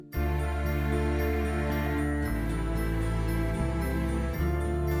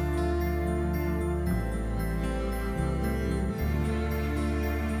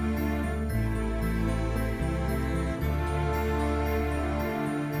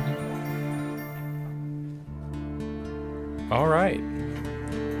All right.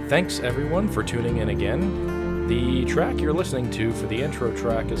 Thanks, everyone, for tuning in again. The track you're listening to for the intro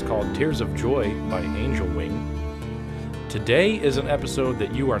track is called Tears of Joy by Angel Wing. Today is an episode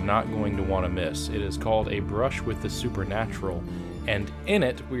that you are not going to want to miss. It is called A Brush with the Supernatural, and in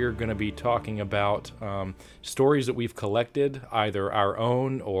it we are going to be talking about stories that we've collected, either our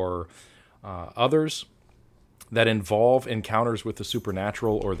own or others, that involve encounters with the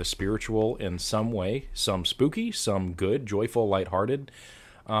supernatural or the spiritual in some way, some spooky, some good, joyful, lighthearted,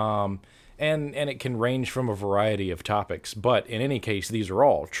 and it can range from a variety of topics. But in any case, these are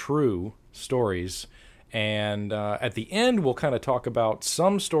all true stories. And at the end, we'll kind of talk about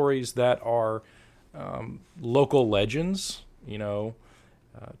some stories that are local legends,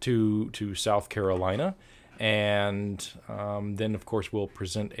 to South Carolina. And then, of course, we'll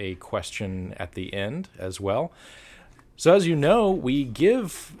present a question at the end as well. So as you know, we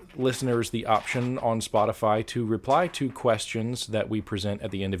give listeners the option on Spotify to reply to questions that we present at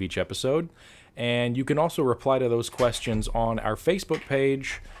the end of each episode. And you can also reply to those questions on our Facebook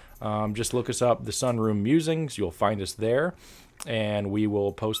page. Just look us up, The Sunroom Musings. You'll find us there. And we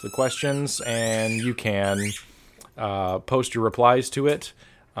will post the questions, and you can post your replies to it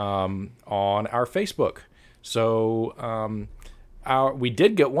on our Facebook. So we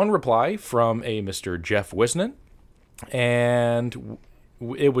did get one reply from a Mr. Jeff Wisnan, and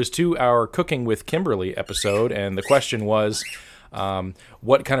it was to our Cooking with Kimberly episode, and the question was,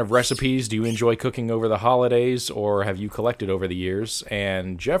 what kind of recipes do you enjoy cooking over the holidays, or have you collected over the years?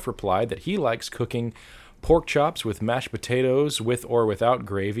 And Jeff replied that he likes cooking pork chops with mashed potatoes with or without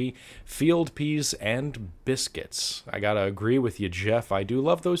gravy, field peas, and biscuits. I gotta agree with you, Jeff. I do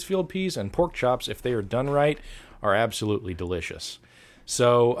love those field peas, and pork chops, if they are done right, are absolutely delicious.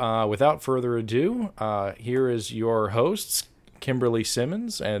 So without further ado, here is your hosts, Kimberly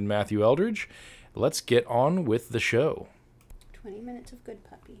Simmons and Matthew Eldridge. Let's get on with the show. 20 minutes of good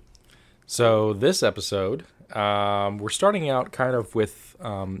puppy. So this episode, we're starting out kind of with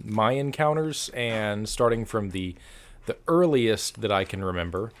my encounters, and starting from the earliest that I can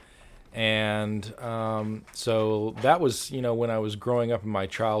remember. And so that was, when I was growing up in my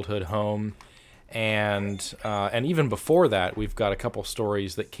childhood home. And even before that, we've got a couple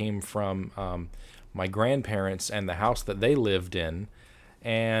stories that came from my grandparents and the house that they lived in.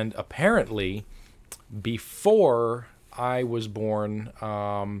 And apparently, before I was born,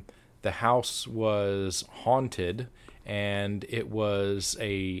 the house was haunted, and it was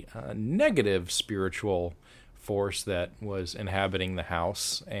a negative spiritual force that was inhabiting the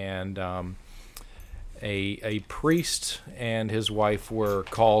house. And a priest and his wife were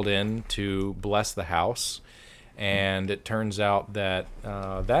called in to bless the house, and it turns out that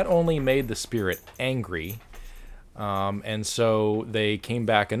that only made the spirit angry. And so they came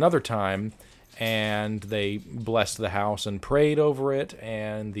back another time, and they blessed the house and prayed over it,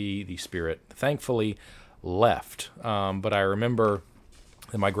 and the spirit thankfully left. But I remember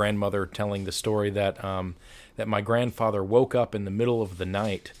my grandmother telling the story that that my grandfather woke up in the middle of the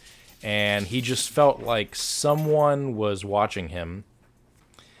night, and he just felt like someone was watching him.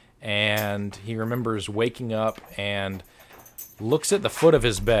 And he remembers waking up and looks at the foot of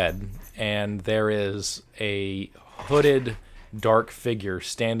his bed, and there is a hooded, dark figure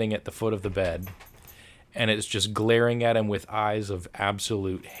standing at the foot of the bed, and it's just glaring at him with eyes of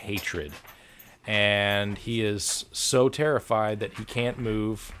absolute hatred. And he is so terrified that he can't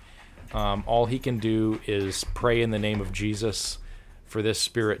move. All he can do is pray in the name of Jesus for this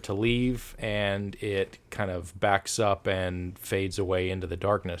spirit to leave, and it kind of backs up and fades away into the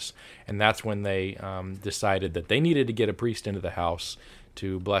darkness. And that's when they decided that they needed to get a priest into the house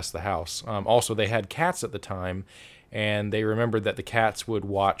to bless the house. Also, they had cats at the time, and they remembered that the cats would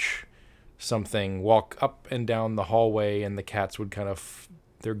watch something walk up and down the hallway, and the cats would kind of,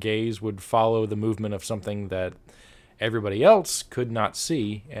 their gaze would follow the movement of something that everybody else could not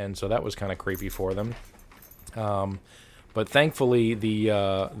see, and so that was kind of creepy for them. But thankfully,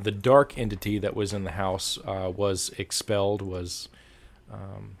 the dark entity that was in the house was expelled, was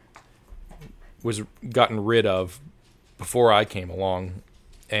gotten rid of before I came along,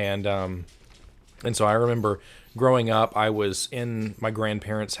 and so I remember growing up, I was in my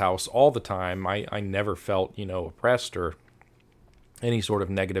grandparents' house all the time. I never felt oppressed or any sort of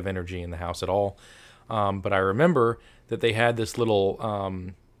negative energy in the house at all. But I remember that they had this little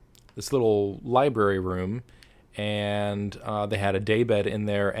library room, and they had a daybed in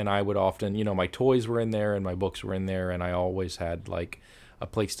there, and I would often, my toys were in there and my books were in there, and I always had like a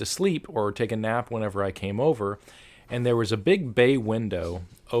place to sleep or take a nap whenever I came over. And there was a big bay window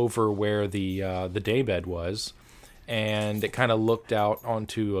over where the daybed was, and it kind of looked out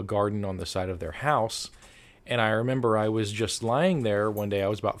onto a garden on the side of their house. And I remember I was just lying there one day. I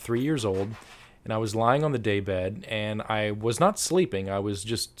was about 3 years old, and I was lying on the daybed, and I was not sleeping. I was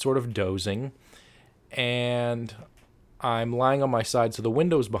just sort of dozing, and I'm lying on my side, so the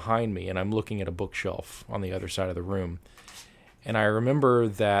window's behind me, and I'm looking at a bookshelf on the other side of the room. And I remember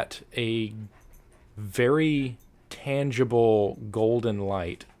that a very tangible golden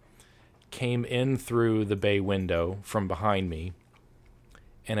light came in through the bay window from behind me,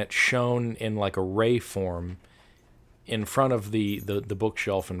 and it shone in like a ray form in front of the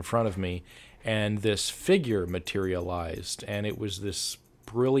bookshelf in front of me, and this figure materialized, and it was this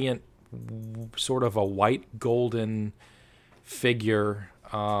brilliant sort of a white golden figure.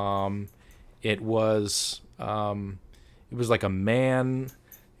 It was like a man.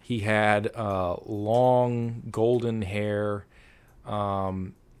 He had long golden hair,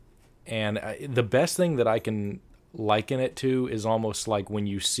 and the best thing that I can liken it to is almost like when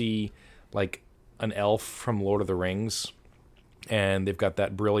you see like an elf from Lord of the Rings, and they've got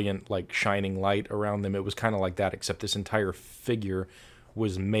that brilliant like shining light around them. It was kind of like that, except this entire figure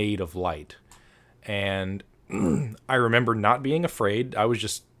was made of light. And I remember not being afraid. I was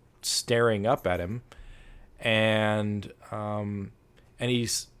just staring up at him, and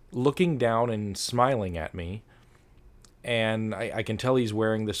he's looking down and smiling at me, and I can tell he's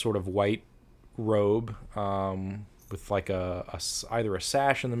wearing this sort of white robe with like either a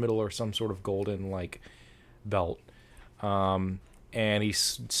sash in the middle or some sort of golden like belt, and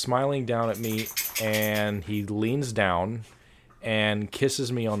he's smiling down at me, and he leans down and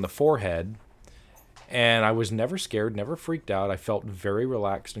kisses me on the forehead. And I was never scared, never freaked out. I felt very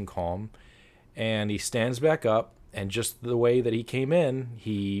relaxed and calm. And he stands back up, and just the way that he came in,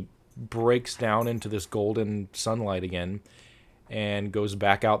 he breaks down into this golden sunlight again and goes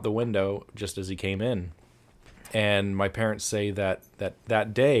back out the window just as he came in. And my parents say that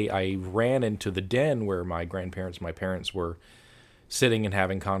day I ran into the den where my parents were sitting and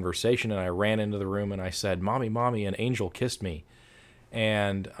having conversation, and I ran into the room and I said, Mommy, an angel kissed me.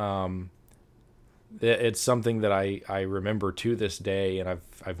 And it's something that I remember to this day, and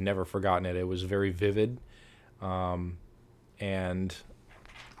I've never forgotten it. It was very vivid, and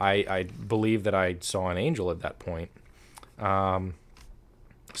I believe that I saw an angel at that point.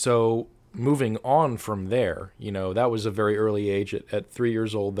 So moving on from there, that was a very early age at 3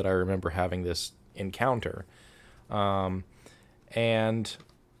 years old that I remember having this encounter.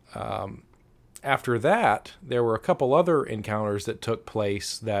 After that, there were a couple other encounters that took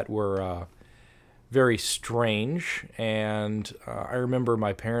place that were very strange. And I remember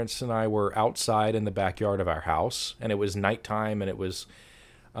my parents and I were outside in the backyard of our house, and it was nighttime, and it was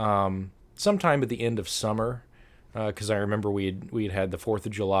sometime at the end of summer, because I remember we'd had the 4th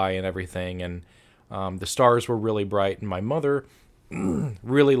of July and everything, and the stars were really bright, and my mother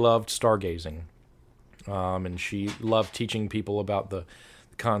really loved stargazing, and she loved teaching people about the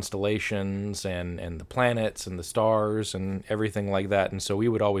constellations and the planets and the stars and everything like that. And so we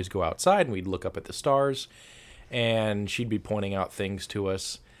would always go outside and we'd look up at the stars, and she'd be pointing out things to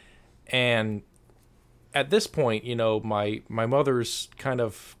us. And at this point, my mother's kind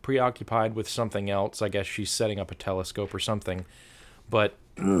of preoccupied with something else. I guess she's setting up a telescope or something. But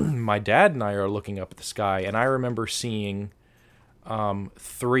my dad and I are looking up at the sky, and I remember seeing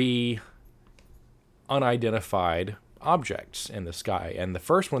 3 unidentified objects in the sky. And the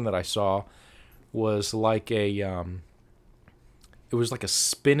first one that I saw was like it was like a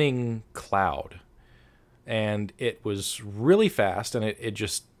spinning cloud, and it was really fast, and it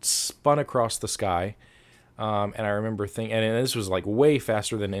just spun across the sky. And I remember thinking, and this was like way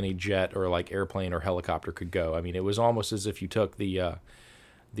faster than any jet or like airplane or helicopter could go. I mean, it was almost as if you took the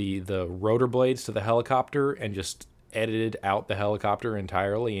rotor blades to the helicopter and just edited out the helicopter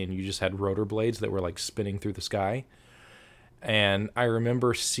entirely, and you just had rotor blades that were like spinning through the sky. And I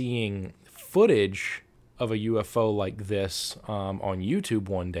remember seeing footage of a UFO like this on YouTube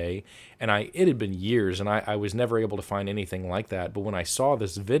one day, and it had been years, and I was never able to find anything like that. But when I saw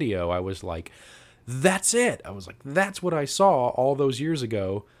this video, I was like, that's it. I was like, that's what I saw all those years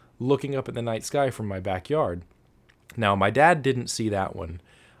ago, looking up at the night sky from my backyard. Now, my dad didn't see that one,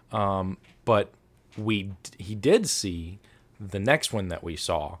 but he did see the next one that we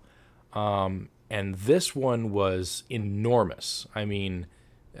saw. And this one was enormous. I mean,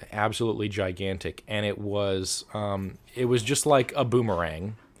 absolutely gigantic. And it was just like a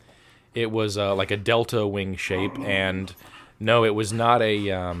boomerang. It was like a delta wing shape. And no, it was not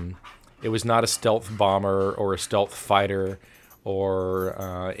a stealth bomber or a stealth fighter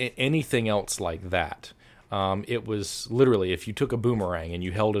or anything else like that. It was literally, if you took a boomerang and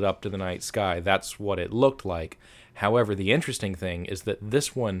you held it up to the night sky, that's what it looked like. However, the interesting thing is that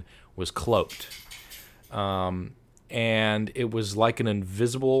this one was cloaked. And it was like an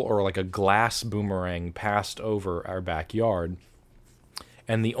invisible or like a glass boomerang passed over our backyard.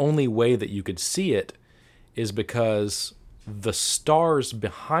 And the only way that you could see it is because the stars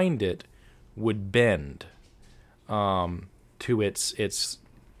behind it would bend to its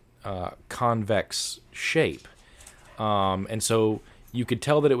convex shape. And so you could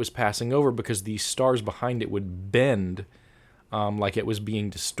tell that it was passing over because these stars behind it would bend like it was being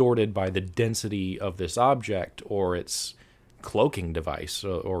distorted by the density of this object or its cloaking device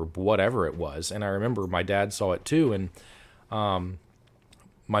or whatever it was. And I remember my dad saw it too. And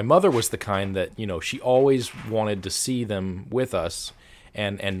my mother was the kind that, she always wanted to see them with us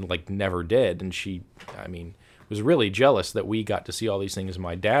and like never did. And she, was really jealous that we got to see all these things.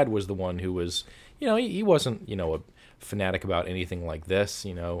 My dad was the one who was, he wasn't, a fanatic about anything like this,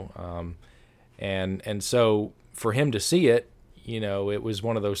 and so for him to see it, it was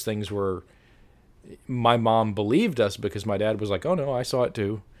one of those things where my mom believed us because my dad was like, oh no, I saw it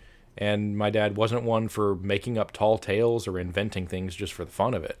too. And my dad wasn't one for making up tall tales or inventing things just for the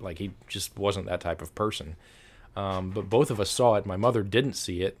fun of it. Like, he just wasn't that type of person. But both of us saw it. My mother didn't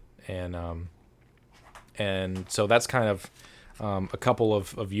see it. And so that's kind of a couple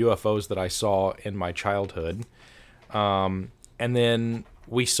of UFOs that I saw in my childhood. And then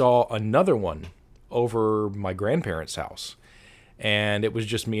we saw another one over my grandparents' house. And it was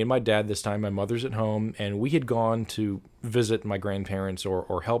just me and my dad this time. My mother's at home, and we had gone to visit my grandparents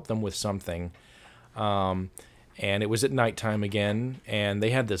or help them with something. And it was at nighttime again, and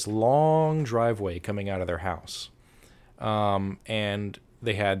they had this long driveway coming out of their house. And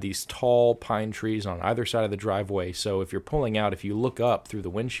they had these tall pine trees on either side of the driveway. So if you're pulling out, if you look up through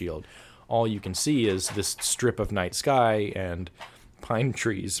the windshield, all you can see is this strip of night sky and pine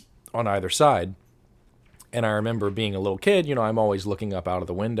trees on either side. And I remember being a little kid, I'm always looking up out of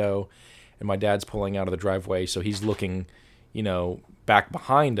the window, and my dad's pulling out of the driveway, so he's looking, back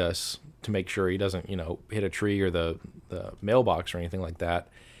behind us to make sure he doesn't, hit a tree or the mailbox or anything like that.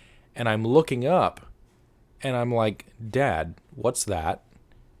 And I'm looking up, and I'm like, Dad, what's that?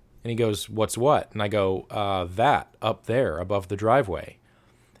 And he goes, what's what? And I go, that up there above the driveway.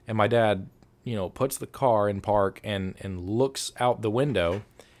 And my dad, puts the car in park and looks out the window,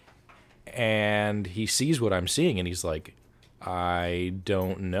 and he sees what I'm seeing, and he's like, I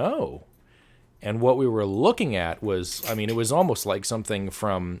don't know. And what we were looking at was, it was almost like something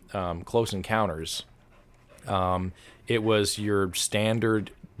from Close Encounters. It was your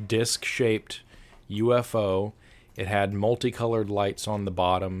standard disc-shaped UFO. It had multicolored lights on the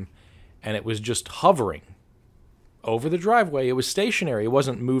bottom, and it was just hovering over the driveway. It was stationary. It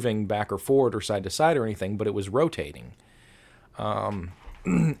wasn't moving back or forward or side to side or anything, but it was rotating. And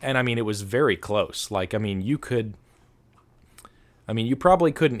it was very close. Like, you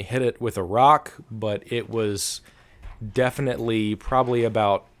probably couldn't hit it with a rock, but it was definitely probably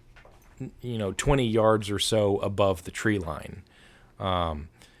about, 20 yards or so above the tree line.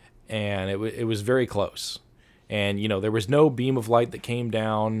 And it was very close. And, there was no beam of light that came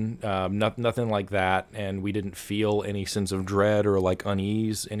down, nothing like that. And we didn't feel any sense of dread or like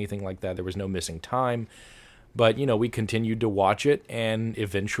unease, anything like that. There was no missing time. But, we continued to watch it, and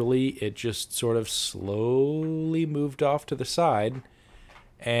eventually it just sort of slowly moved off to the side.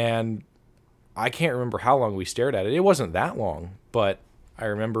 And I can't remember how long we stared at it. It wasn't that long, but I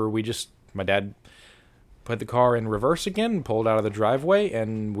remember my dad put the car in reverse again, pulled out of the driveway,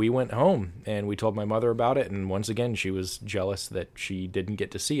 and we went home. And we told my mother about it, and once again, she was jealous that she didn't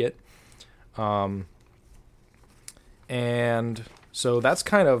get to see it. And so that's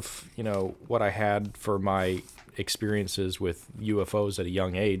kind of, what I had for my experiences with UFOs at a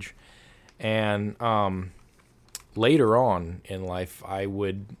young age. And later on in life, I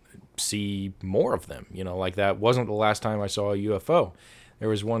would see more of them. Like, that wasn't the last time I saw a UFO. There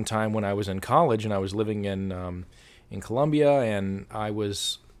was one time when I was in college and I was living in Colombia, and I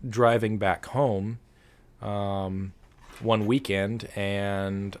was driving back home one weekend,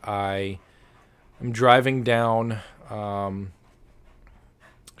 and I'm driving down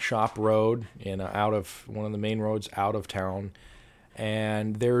Shop Road out of one of the main roads out of town,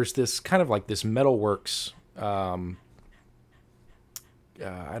 and there's this kind of like this metalworks. I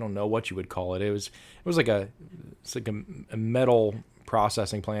don't know what you would call it. It was like a metal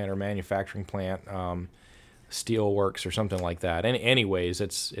processing plant or manufacturing plant, steel works or something like that. And anyways,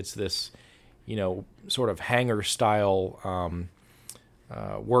 it's this sort of hangar style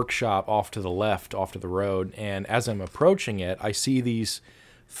workshop off to the left, off to the road. And as I'm approaching it, I see these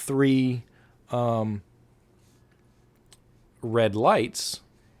 3 red lights,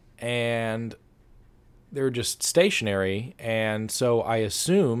 and they're just stationary. And so I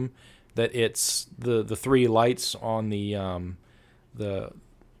assume that it's the three lights on the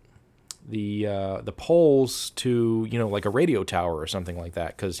the poles to, like a radio tower or something like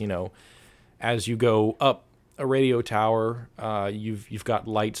that. Because, as you go up a radio tower, you've got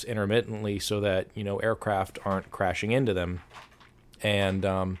lights intermittently so that, aircraft aren't crashing into them. And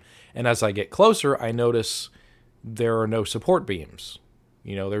as I get closer, I notice there are no support beams.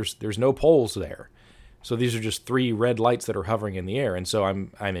 There's no poles there. So these are just three red lights that are hovering in the air. And so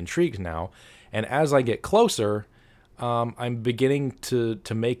I'm intrigued now. And as I get closer, I'm beginning to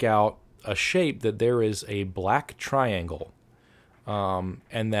make out a shape that there is a black triangle,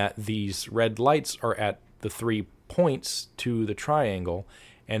 and that these red lights are at the 3 points to the triangle.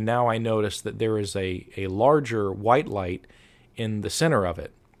 And now I notice that there is a larger white light in the center of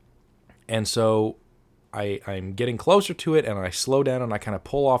it. And so I'm getting closer to it, and I slow down and I kind of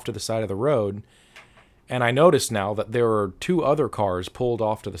pull off to the side of the road. And I notice now that there are 2 other cars pulled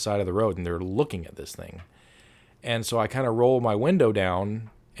off to the side of the road, and they're looking at this thing. And so I kind of roll my window down,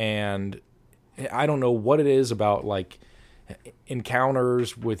 and I don't know what it is about like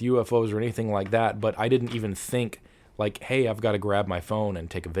encounters with UFOs or anything like that, but I didn't even think like, hey, I've got to grab my phone and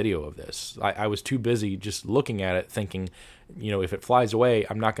take a video of this. I was too busy just looking at it thinking, if it flies away,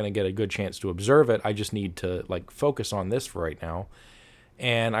 I'm not going to get a good chance to observe it. I just need to like focus on this for right now.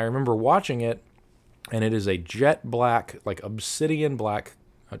 And I remember watching it, and it is a jet black, like obsidian black,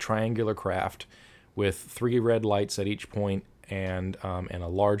 triangular craft with 3 red lights at each point and a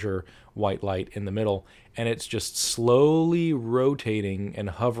larger white light in the middle. And it's just slowly rotating and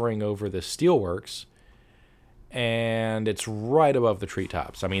hovering over the steelworks. And it's right above the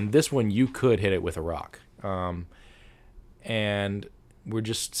treetops. I mean, this one, you could hit it with a rock. And we're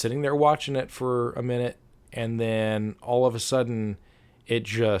just sitting there watching it for a minute. And then all of a sudden, it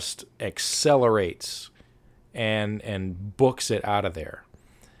just accelerates and books it out of there.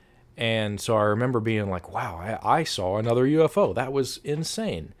 And so I remember being like, wow, I saw another UFO. That was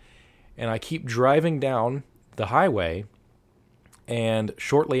insane. And I keep driving down the highway, and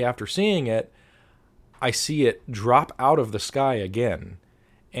shortly after seeing it, I see it drop out of the sky again.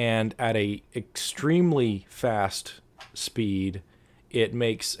 And at a extremely fast speed, it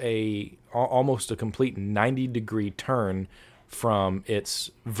makes almost a complete 90-degree turn from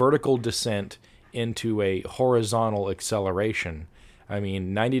its vertical descent into a horizontal acceleration. I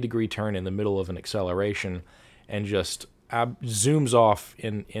mean, 90-degree turn in the middle of an acceleration, and just zooms off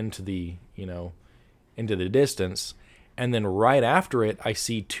into the distance. And then right after it, I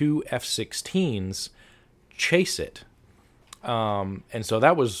see 2 F-16s chase it. And so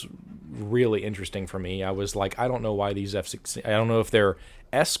that was really interesting for me. I was like, I don't know why these F-16, I don't know if they're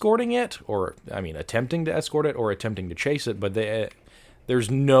escorting it, or, attempting to escort it or attempting to chase it, but there's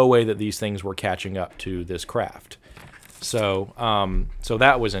no way that these things were catching up to this craft. So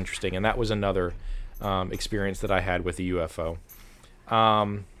that was interesting, and that was another experience that I had with the UFO.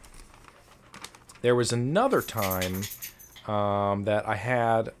 There was another time that I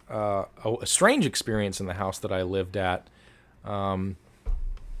had a strange experience in the house that I lived at, and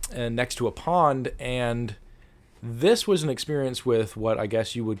next to a pond, and this was an experience with what I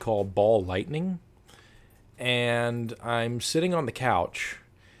guess you would call ball lightning. And I'm sitting on the couch,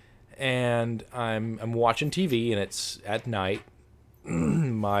 and I'm watching TV, and it's at night.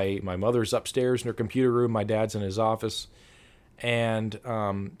 My mother's upstairs in her computer room. My dad's in his office. And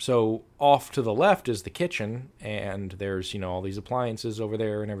so off to the left is the kitchen, and there's, all these appliances over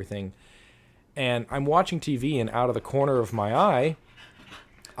there and everything. And I'm watching TV, and out of the corner of my eye,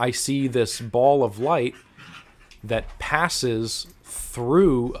 I see this ball of light that passes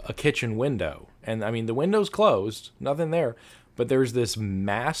through a kitchen window. And, the window's closed, nothing there, but there's this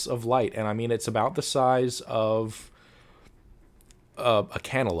mass of light. And, it's about the size of a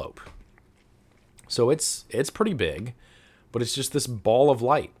cantaloupe. So it's pretty big, but it's just this ball of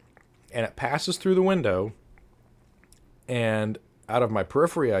light. And it passes through the window, and out of my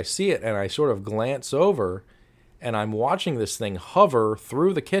periphery, I see it, and I sort of glance over, and I'm watching this thing hover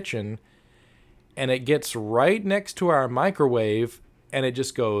through the kitchen, and it gets right next to our microwave, and it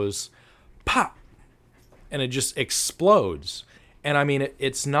just goes pop, and it just explodes. And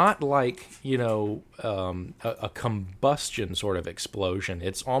it's not like, a combustion sort of explosion.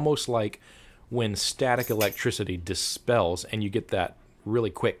 It's almost like when static electricity dispels and you get that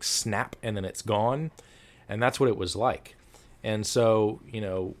really quick snap and then it's gone. And that's what it was like. And so,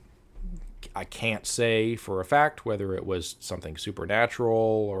 I can't say for a fact whether it was something supernatural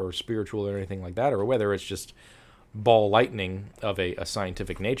or spiritual or anything like that, or whether it's just ball lightning of a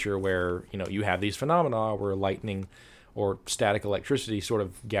scientific nature where, you have these phenomena where lightning or static electricity sort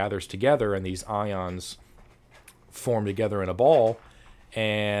of gathers together and these ions form together in a ball.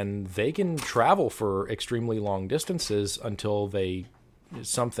 and they can travel for extremely long distances until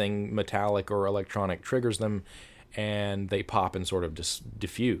something metallic or electronic triggers them, and they pop and sort of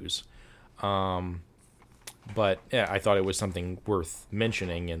diffuse. But yeah, I thought it was something worth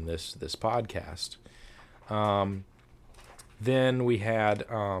mentioning in this podcast. Then we had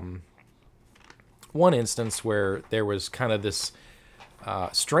one instance where there was kind of this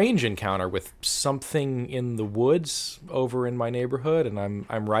strange encounter with something in the woods over in my neighborhood, and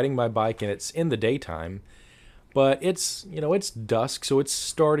I'm riding my bike, and it's in the daytime, but it's dusk, so it's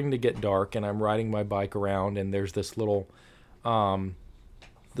starting to get dark, and I'm riding my bike around, and there's this little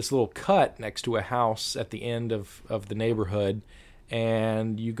cut next to a house at the end of the neighborhood,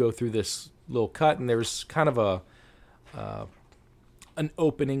 and you go through this little cut, and there's kind of an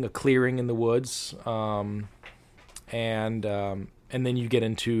opening, a clearing in the woods, and then you get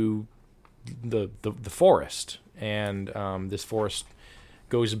into the forest, and this forest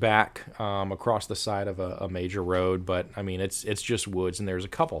goes back across the side of a major road, but I mean it's just woods, and there's a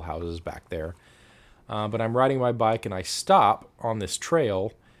couple houses back there. But I'm riding my bike, and I stop on this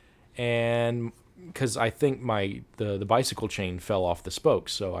trail, and because I think the bicycle chain fell off the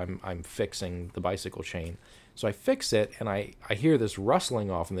spokes, so I'm fixing the bicycle chain. So I fix it, and I hear this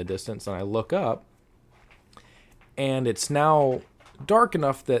rustling off in the distance, and I look up, and it's now dark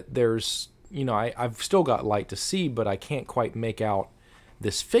enough that there's, I've still got light to see, but I can't quite make out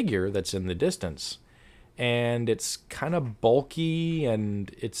this figure that's in the distance. And it's kind of bulky, and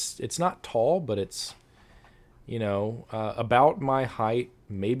it's not tall, but it's, about my height,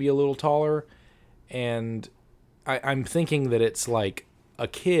 maybe a little taller. And I'm thinking that it's like a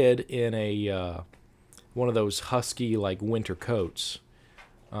kid in a one of those husky like winter coats,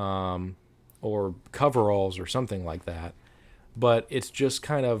 or coveralls or something like that. But it's just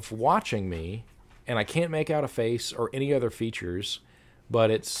kind of watching me, and I can't make out a face or any other features,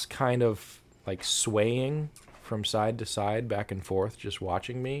 but it's kind of like swaying from side to side, back and forth, just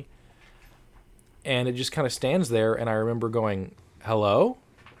watching me. And it just kind of stands there, and I remember going, "Hello?"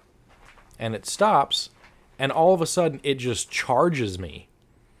 And it stops, and all of a sudden it just charges me.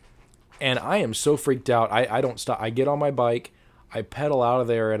 And I am so freaked out. I don't stop. I get on my bike, I pedal out of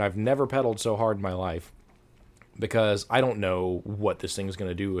there, and I've never pedaled so hard in my life, because I don't know what this thing's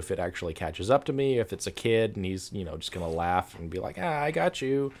going to do, if it actually catches up to me, if it's a kid and he's, just going to laugh and be like, I got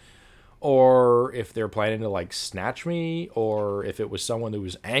you, or if they're planning to like snatch me, or if it was someone who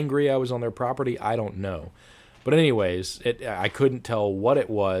was angry I was on their property. I don't know. But anyways, I couldn't tell what it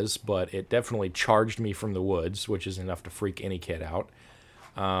was, but it definitely charged me from the woods, which is enough to freak any kid out.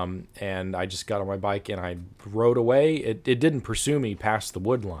 And I just got on my bike, and I rode away. It didn't pursue me past the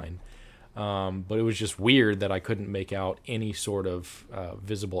wood line. But it was just weird that I couldn't make out any sort of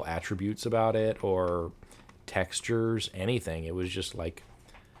visible attributes about it, or textures, anything. It was just like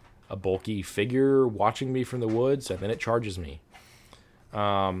a bulky figure watching me from the woods, and then it charges me.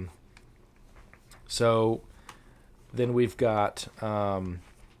 So then we've got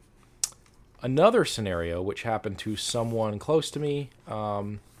another scenario which happened to someone close to me,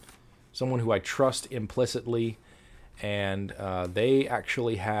 someone who I trust implicitly, and they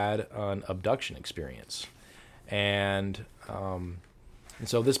actually had an abduction experience. And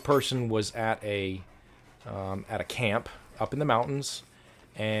so this person was at a camp up in the mountains,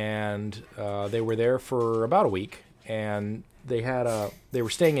 and they were there for about a week, and they were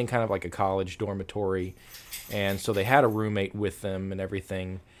staying in kind of like a college dormitory, and so they had a roommate with them and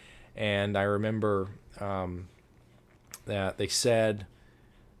everything. And I remember that they said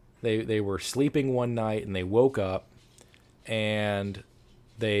they were sleeping one night, and they woke up, and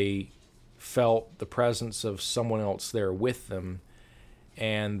they felt the presence of someone else there with them,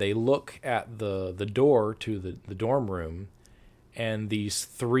 and they look at the door to the dorm room, and these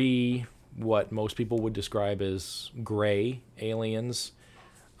three, what most people would describe as gray aliens,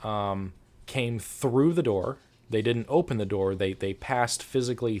 came through the door. They didn't open the door. They passed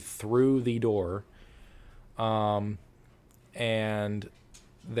physically through the door, and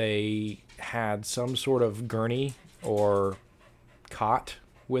they had some sort of gurney or cot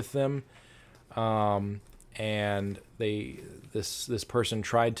with them, and this person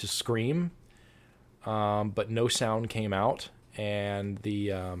tried to scream, but no sound came out, and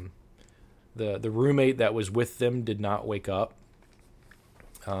the roommate that was with them did not wake up.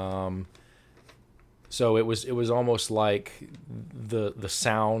 So it was almost like the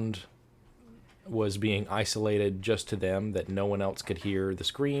sound was being isolated just to them, that no one else could hear the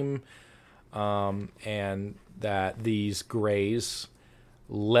scream, and that these grays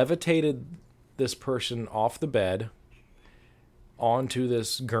levitated this person off the bed onto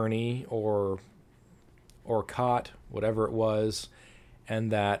this gurney or cot, whatever it was, and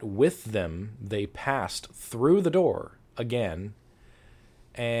that with them they passed through the door again,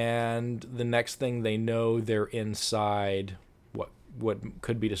 and the next thing they know, they're inside what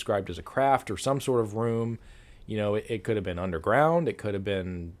could be described as a craft or some sort of room. It could have been underground, it could have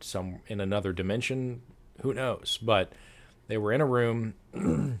been in another dimension, who knows? But they were in a room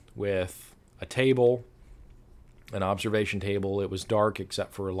with a table, an observation table. It was dark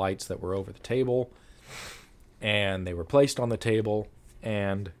except for lights that were over the table, and they were placed on the table,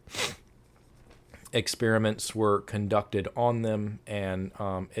 and experiments were conducted on them. And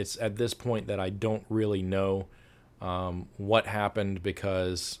it's at this point that I don't really know what happened,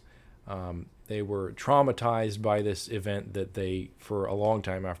 because they were traumatized by this event that they, for a long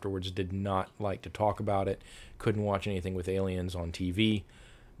time afterwards, did not like to talk about it. Couldn't watch anything with aliens on TV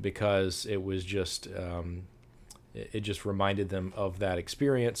because it was just it just reminded them of that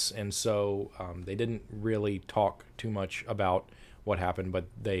experience. And so they didn't really talk too much about what happened, but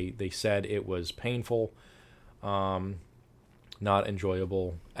they said it was painful, not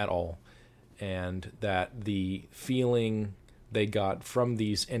enjoyable at all, and that the feeling they got from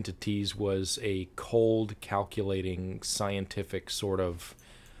these entities was a cold, calculating, scientific sort of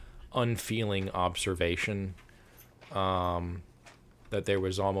unfeeling observation, that there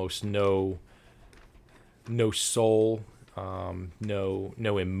was almost no soul, no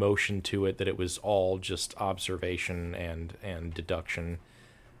emotion to it, that it was all just observation and deduction,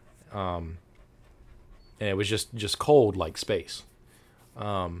 and it was just cold like space.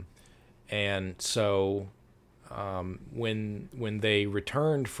 And so when they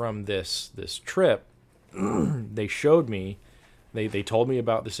returned from this trip, they showed me, they told me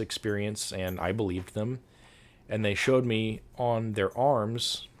about this experience, and I believed them. And they showed me on their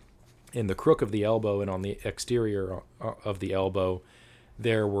arms, in the crook of the elbow and on the exterior of the elbow,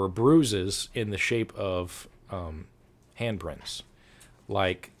 there were bruises in the shape of handprints,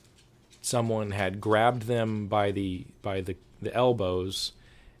 like someone had grabbed them by the elbows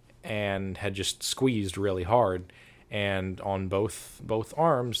and had just squeezed really hard. And on both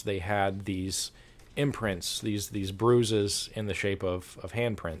arms they had these imprints, these bruises in the shape of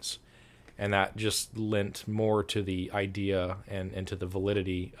handprints. And that just lent more to the idea and to the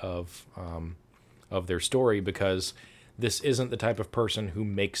validity of their story, because this isn't the type of person who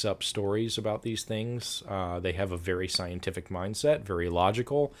makes up stories about these things. They have a very scientific mindset, very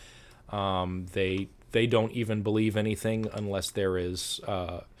logical. They don't even believe anything unless there is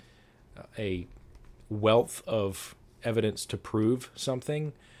a wealth of evidence to prove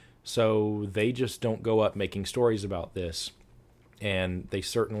something. So they just don't go up making stories about this. And they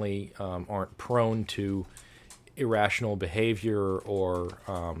certainly aren't prone to irrational behavior or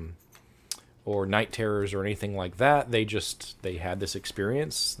night terrors or anything like that. They had this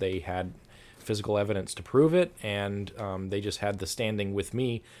experience. They had physical evidence to prove it, and they just had the standing with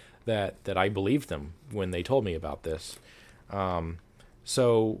me that I believed them when they told me about this.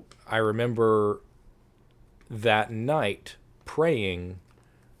 So I remember that night praying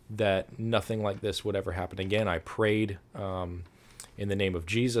that nothing like this would ever happen again. I prayed in the name of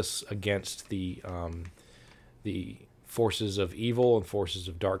Jesus against the forces of evil and forces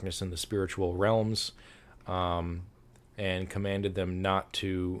of darkness in the spiritual realms, and commanded them not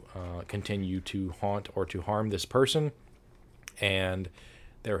to continue to haunt or to harm this person. And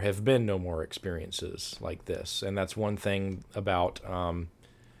there have been no more experiences like this. And that's one thing about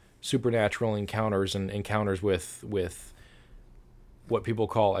supernatural encounters and encounters with what people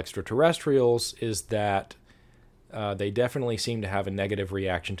call extraterrestrials, is that they definitely seem to have a negative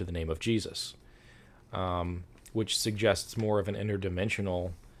reaction to the name of Jesus, which suggests more of an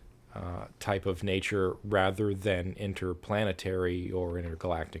interdimensional type of nature rather than interplanetary or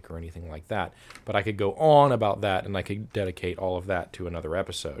intergalactic or anything like that. But I could go on about that, and I could dedicate all of that to another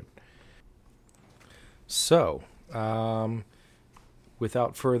episode. So,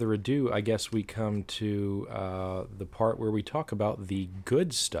 without further ado, I guess we come to the part where we talk about the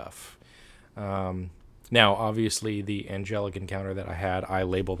good stuff. Now, obviously, the angelic encounter that I had, I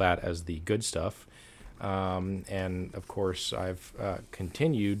label that as the good stuff. And, of course, I've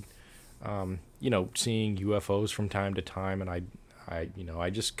continued, seeing UFOs from time to time, and I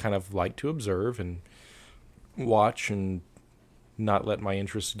just kind of like to observe and watch and not let my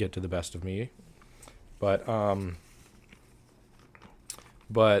interests get to the best of me. But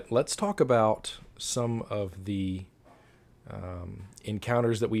let's talk about some of the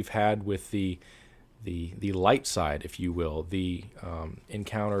encounters that we've had with the light side, if you will, the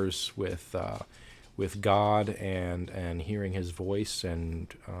encounters with God and hearing His voice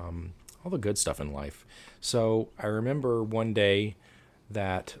and all the good stuff in life. So I remember one day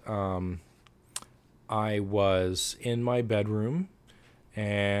that I was in my bedroom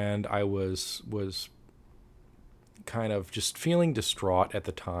and I was kind of just feeling distraught at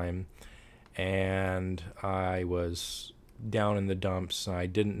the time, and I was down in the dumps. I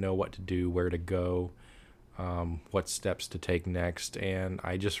didn't know what to do, where to go, what steps to take next. And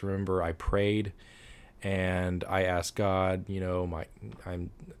I just remember I prayed and I asked God, I'm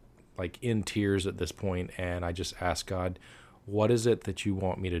like in tears at this point, and I just asked God, what is it that you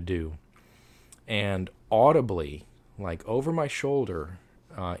want me to do? And audibly, like over my shoulder,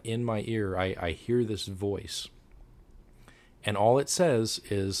 in my ear, I hear this voice. And all it says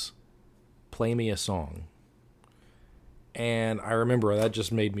is, play me a song. And I remember that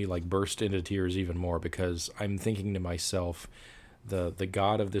just made me like burst into tears even more, because I'm thinking to myself, the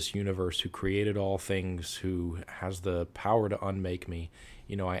God of this universe who created all things, who has the power to unmake me,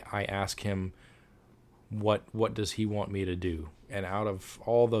 I ask him, what does he want me to do? And out of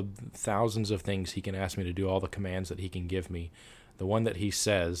all the thousands of things he can ask me to do, all the commands that he can give me, the one that he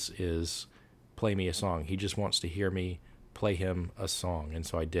says is, play me a song. He just wants to hear me play him a song. And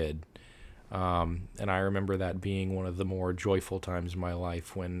so I did. And I remember that being one of the more joyful times in my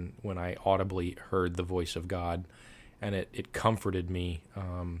life, when I audibly heard the voice of God, and it comforted me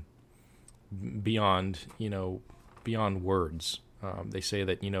beyond words. They say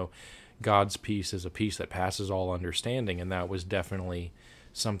that, God's peace is a peace that passes all understanding, and that was definitely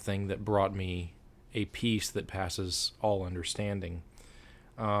something that brought me a peace that passes all understanding.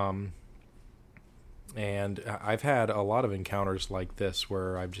 And I've had a lot of encounters like this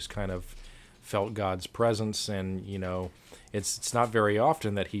where I've just kind of felt God's presence, and it's not very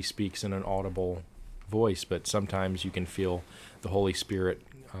often that he speaks in an audible voice, but sometimes you can feel the Holy Spirit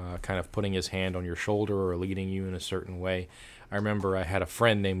kind of putting his hand on your shoulder or leading you in a certain way. I remember I had a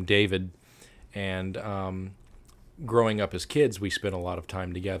friend named David, and growing up as kids, we spent a lot of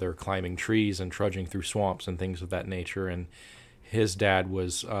time together climbing trees and trudging through swamps and things of that nature. And his dad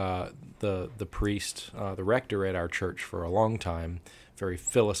was the priest, the rector at our church for a long time. Very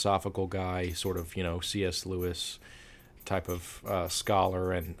philosophical guy, sort of C.S. Lewis type of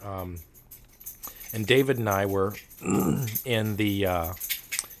scholar, and David and I were in the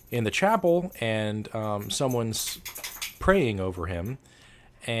chapel, and someone's praying over him,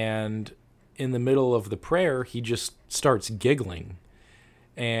 and in the middle of the prayer, he just starts giggling,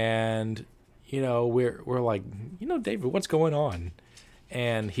 and we're like, David, what's going on?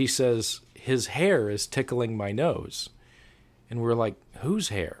 And he says, his hair is tickling my nose. And we're like, whose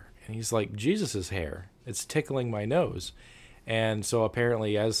hair? And he's like, Jesus's hair. It's tickling my nose. And so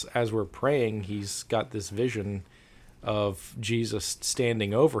apparently, as we're praying, he's got this vision of Jesus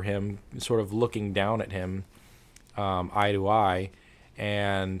standing over him, sort of looking down at him, eye to eye,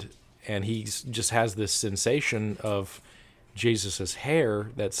 and he just has this sensation of Jesus's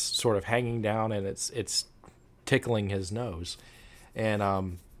hair that's sort of hanging down, and it's tickling his nose, and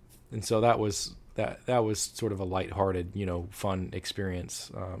so that was sort of a lighthearted, fun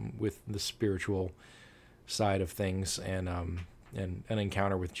experience with the spiritual side of things, and an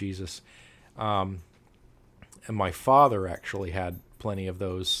encounter with Jesus. And my father actually had plenty of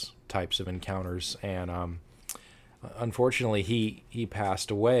those types of encounters, and unfortunately he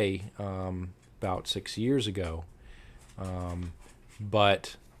passed away about 6 years ago.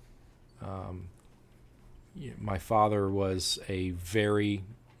 But my father was a very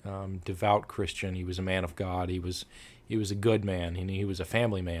devout Christian. He was a man of God. He was a good man, and he was a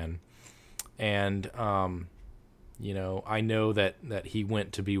family man. And I know that he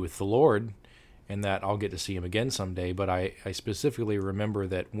went to be with the Lord, and that I'll get to see him again someday. But I specifically remember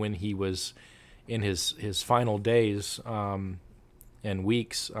that when he was in his final days and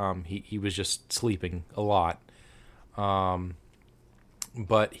weeks, he was just sleeping a lot.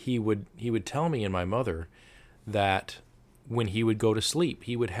 But he would tell me and my mother that when he would go to sleep,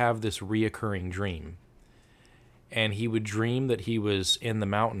 he would have this reoccurring dream. And he would dream that he was in the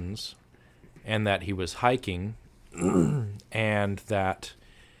mountains, and that he was hiking, and that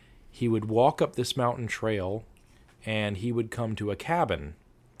he would walk up this mountain trail, and he would come to a cabin,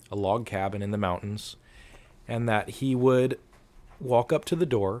 a log cabin in the mountains, and that he would walk up to the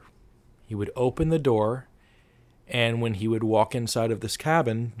door, he would open the door, and when he would walk inside of this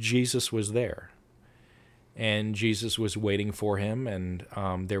cabin, Jesus was there. And Jesus was waiting for him, and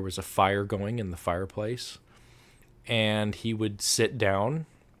there was a fire going in the fireplace. And he would sit down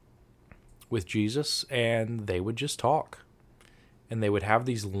with Jesus, and they would just talk. And they would have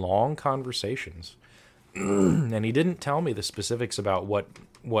these long conversations. And he didn't tell me the specifics about what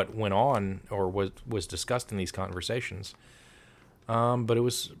went on or was discussed in these conversations. But it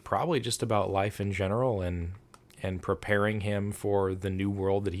was probably just about life in general, and preparing him for the new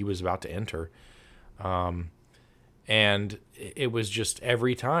world that he was about to enter. And it was just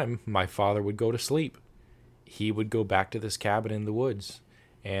every time my father would go to sleep, he would go back to this cabin in the woods,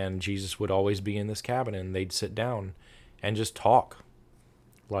 and Jesus would always be in this cabin, and they'd sit down and just talk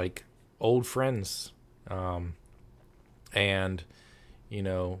like old friends. And you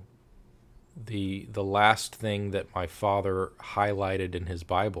know, the last thing that my father highlighted in his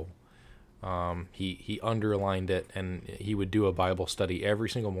Bible, he underlined it, and he would do a Bible study every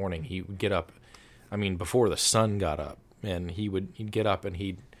single morning. He would get up, I mean, before the sun got up, and he'd get up and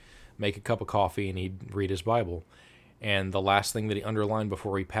he'd make a cup of coffee and he'd read his Bible. And the last thing that he underlined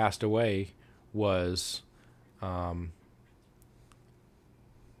before he passed away was,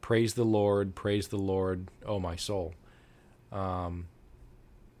 praise the Lord, oh my soul.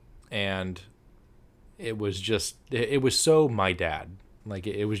 And it was so my dad. Like,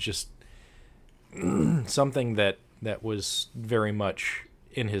 it was just something that was very much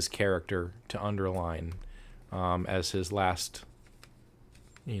in his character to underline, as his last,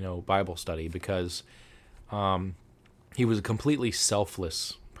 Bible study, because he was a completely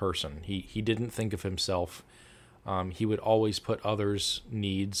selfless person. He didn't think of himself. He would always put others'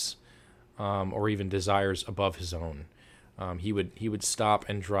 needs, or even desires above his own. He would stop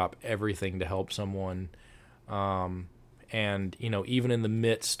and drop everything to help someone, and even in the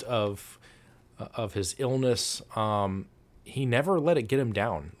midst of his illness, he never let it get him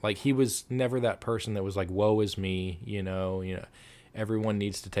down. Like, he was never that person that was like, "Woe is me," everyone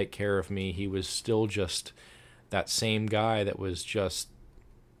needs to take care of me. He was still just that same guy that was just,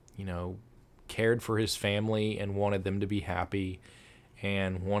 cared for his family and wanted them to be happy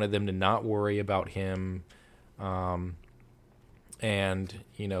and wanted them to not worry about him. And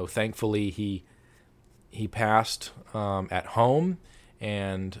thankfully he passed at home,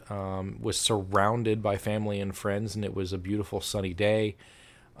 and was surrounded by family and friends, and it was a beautiful sunny day,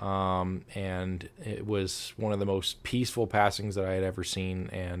 and it was one of the most peaceful passings that I had ever seen,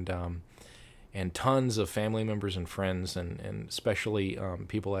 and tons of family members and friends, and especially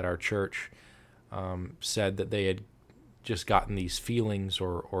people at our church said that they had just gotten these feelings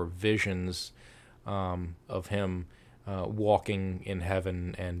or visions of him walking in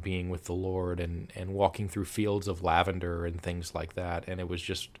heaven and being with the Lord, and walking through fields of lavender and things like that. And it was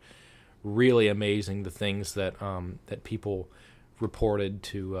just really amazing, the things that that people reported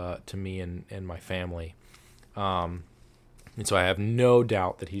to me and my family. And so I have no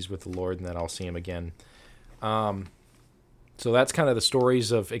doubt that he's with the Lord and that I'll see him again. So that's kind of the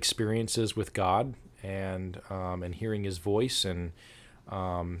stories of experiences with God, and hearing his voice, and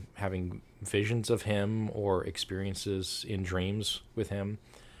having visions of him or experiences in dreams with him.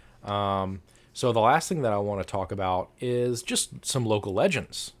 So the last thing that I want to talk about is just some local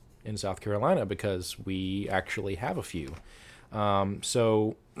legends in South Carolina, because we actually have a few.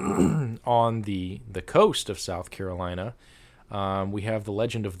 So on the coast of South Carolina, we have the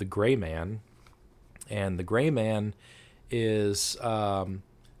legend of the Gray Man. And the Gray Man is a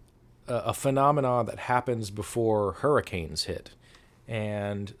phenomenon that happens before hurricanes hit.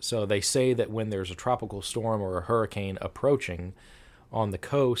 And so they say that when there's a tropical storm or a hurricane approaching on the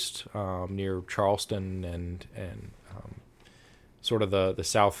coast, near Charleston and sort of the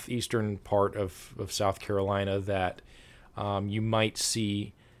southeastern part of South Carolina, that you might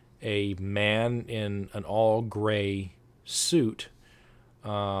see a man in an all gray suit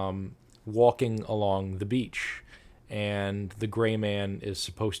walking along the beach. And the Gray Man is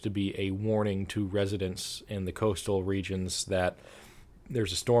supposed to be a warning to residents in the coastal regions that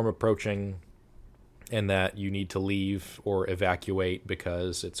there's a storm approaching and that you need to leave or evacuate,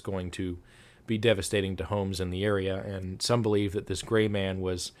 because it's going to be devastating to homes in the area. And some believe that this Gray Man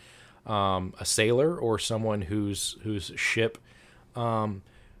was a sailor, or someone whose ship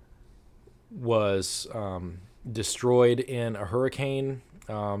was destroyed in a hurricane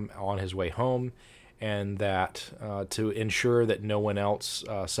on his way home, and that to ensure that no one else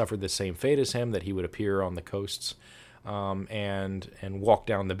suffered the same fate as him, that he would appear on the coasts and walk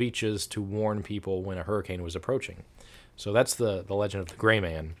down the beaches to warn people when a hurricane was approaching. So that's the legend of the Gray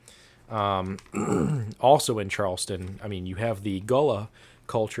Man. Also in Charleston, I mean, you have the Gullah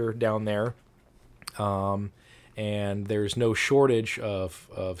culture down there, and there's no shortage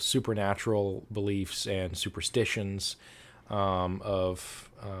of supernatural beliefs and superstitions, of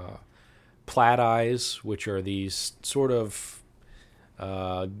plaid eyes, which are these sort of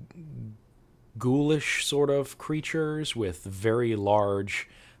ghoulish sort of creatures with very large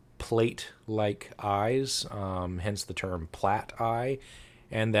plate-like eyes, hence the term plat eye,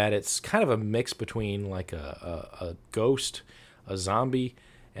 and that it's kind of a mix between like a ghost, a zombie,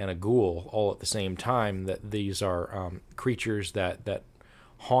 and a ghoul all at the same time, that these are creatures that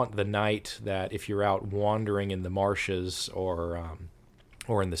haunt the night, that if you're out wandering in the marshes or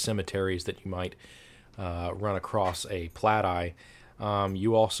in the cemeteries, that you might run across a platt-eye.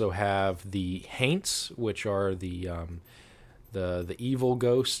 You also have the haints, which are the evil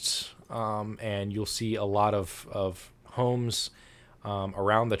ghosts, and you'll see a lot of homes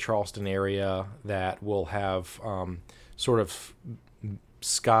around the Charleston area that will have sort of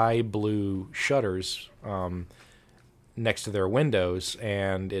sky blue shutters next to their windows,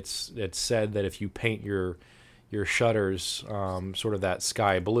 and it's said that if you paint your shutters sort of that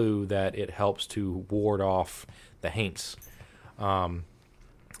sky blue, that it helps to ward off the haints. And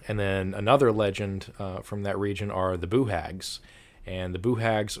then another legend from that region are the Boo Hags. And the Boo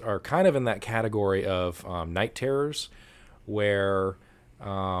Hags are kind of in that category of night terrors, where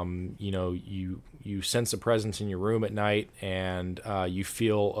you sense a presence in your room at night, and you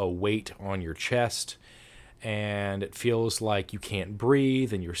feel a weight on your chest, and it feels like you can't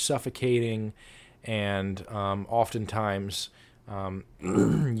breathe and you're suffocating. And oftentimes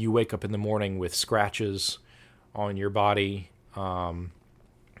you wake up in the morning with scratches on your body.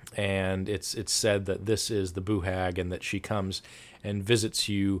 And it's said that this is the Boo Hag, and that she comes and visits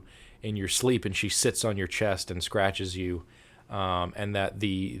you in your sleep, and she sits on your chest and scratches you, and that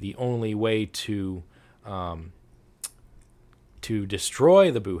the only way to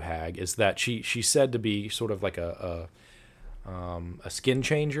destroy the Boo Hag is that she's said to be sort of like a skin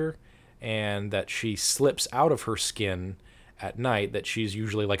changer, and that she slips out of her skin at night, that she's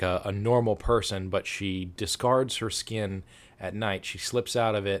usually like a normal person, but she discards her skin at night. She slips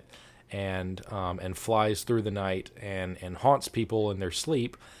out of it and flies through the night and haunts people in their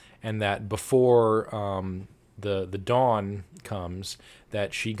sleep, and that before the dawn comes,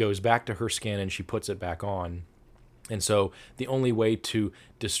 that she goes back to her skin and she puts it back on. And so the only way to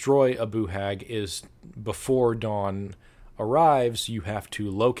destroy a Boo Hag is before dawn arrives. You have to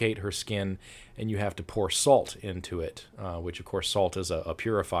locate her skin, and you have to pour salt into it, which of course salt is a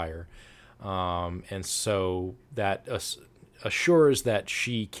purifier. And so that assures that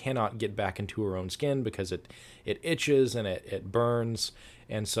she cannot get back into her own skin, because it itches and it burns.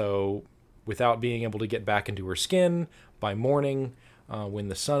 And so without being able to get back into her skin, by morning, when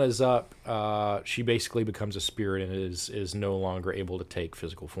the sun is up, she basically becomes a spirit and is no longer able to take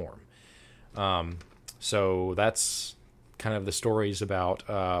physical form. So that's kind of the stories about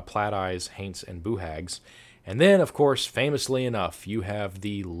platt-eyes, haints, and Boo Hags. And then, of course, famously enough, you have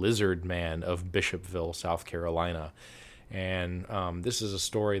the Lizard Man of Bishopville, South Carolina. And this is a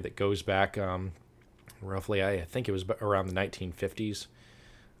story that goes back roughly, I think it was around the 1950s.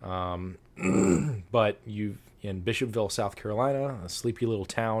 But in Bishopville, South Carolina, a sleepy little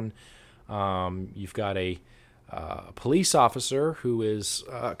town, you've got a police officer who is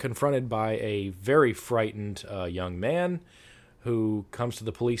confronted by a very frightened young man who comes to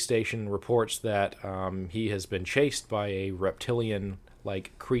the police station and reports that he has been chased by a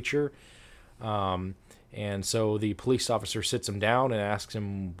reptilian-like creature. And so the police officer sits him down and asks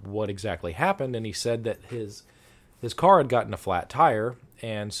him what exactly happened, and he said that his car had gotten a flat tire,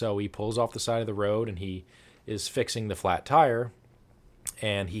 and so he pulls off the side of the road and he is fixing the flat tire,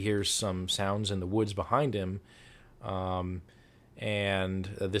 and he hears some sounds in the woods behind him, and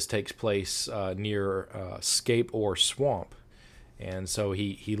this takes place near Scape or Swamp. And so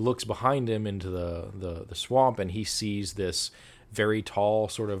he looks behind him into the swamp, and he sees this very tall,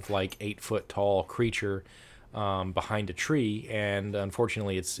 sort of like 8-foot tall creature behind a tree. And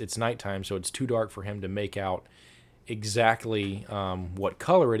unfortunately, it's nighttime, so it's too dark for him to make out exactly what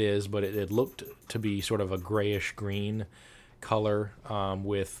color it is, but it looked to be sort of a grayish green color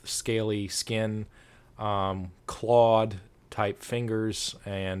with scaly skin, clawed type fingers,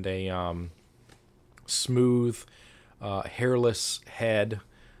 and a smooth hairless head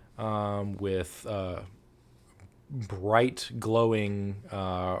with bright glowing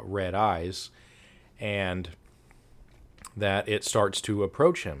red eyes, and that it starts to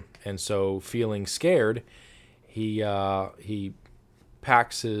approach him. And so, feeling scared, he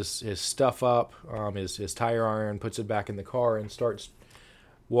packs his stuff up, his tire iron, puts it back in the car, and starts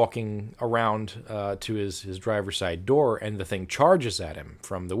walking around to his driver's side door, and the thing charges at him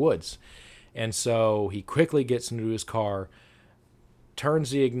from the woods. And so he quickly gets into his car,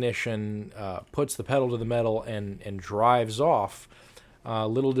 turns the ignition, puts the pedal to the metal, and drives off.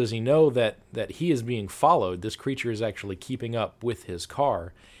 Little does he know that he is being followed. This creature is actually keeping up with his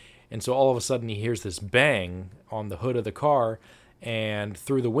car. And so all of a sudden he hears this bang on the hood of the car, and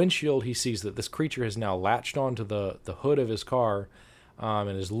through the windshield he sees that this creature has now latched onto the hood of his car and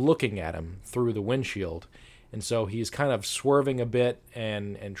is looking at him through the windshield. And so he's kind of swerving a bit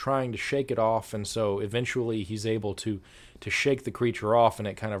and trying to shake it off. And so eventually he's able to shake the creature off, and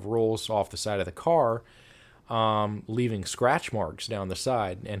it kind of rolls off the side of the car, leaving scratch marks down the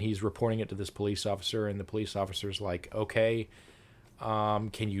side. And he's reporting it to this police officer, and the police officer's like, okay,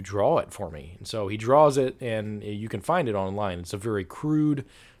 can you draw it for me? And so he draws it, and you can find it online. It's a very crude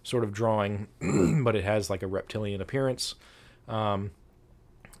sort of drawing, but it has like a reptilian appearance.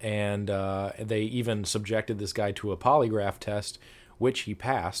 And they even subjected this guy to a polygraph test, which he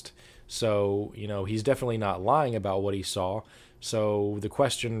passed. So, he's definitely not lying about what he saw. So the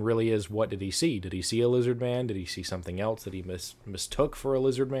question really is, what did he see? Did he see a lizard man? Did he see something else that he mistook for a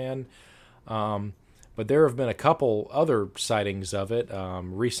lizard man? But there have been a couple other sightings of it.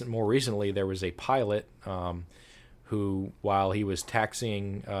 More recently, there was a pilot who, while he was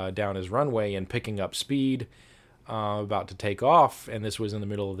taxiing down his runway and picking up speed, about to take off, and this was in the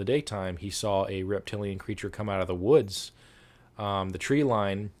middle of the daytime, he saw a reptilian creature come out of the woods, the tree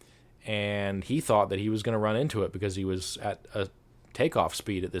line, and he thought that he was going to run into it because he was at a takeoff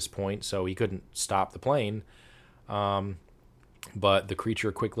speed at this point, so he couldn't stop the plane. But the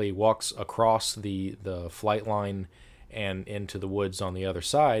creature quickly walks across the flight line and into the woods on the other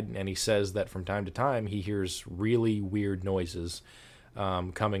side, and he says that from time to time he hears really weird noises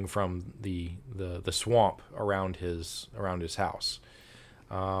coming from the swamp around his house.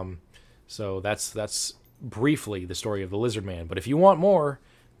 So that's briefly the story of the Lizard Man. But if you want more,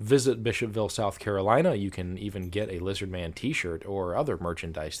 visit Bishopville, South Carolina. You can even get a Lizard Man t-shirt or other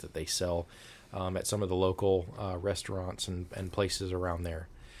merchandise that they sell at some of the local restaurants and places around there.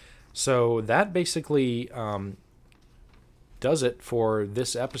 So that basically does it for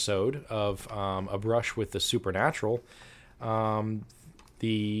this episode of A Brush with the Supernatural.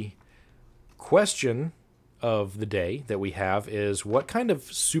 The question of the day that we have is, what kind of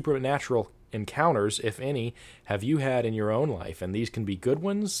supernatural encounters, if any, have you had in your own life? And these can be good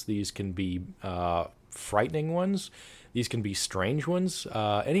ones, these can be frightening ones, these can be strange ones,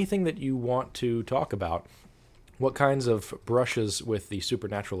 anything that you want to talk about. What kinds of brushes with the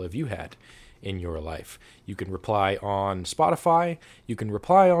supernatural have you had in your life? You can reply on Spotify, you can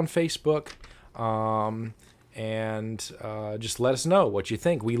reply on Facebook, and just let us know what you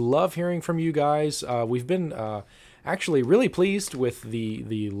think. We love hearing from you guys. We've been actually really pleased with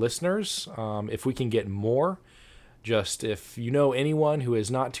the listeners. If we can get more, just if you know anyone who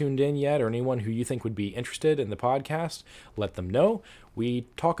has not tuned in yet, or anyone who you think would be interested in the podcast, let them know. We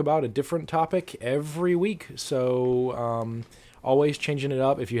talk about a different topic every week, so always changing it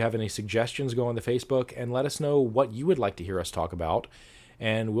up. If you have any suggestions, go on the Facebook and let us know what you would like to hear us talk about,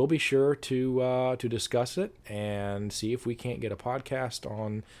 and we'll be sure to discuss it and see if we can't get a podcast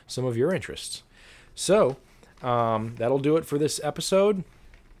on some of your interests. So that'll do it for this episode.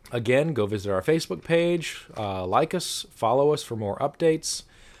 Again, go visit our Facebook page, like us, follow us for more updates,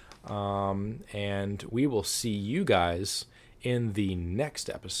 and we will see you guys in the next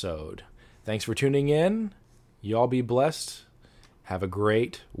episode. Thanks for tuning in. Y'all be blessed. Have a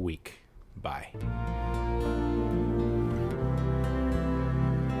great week. Bye.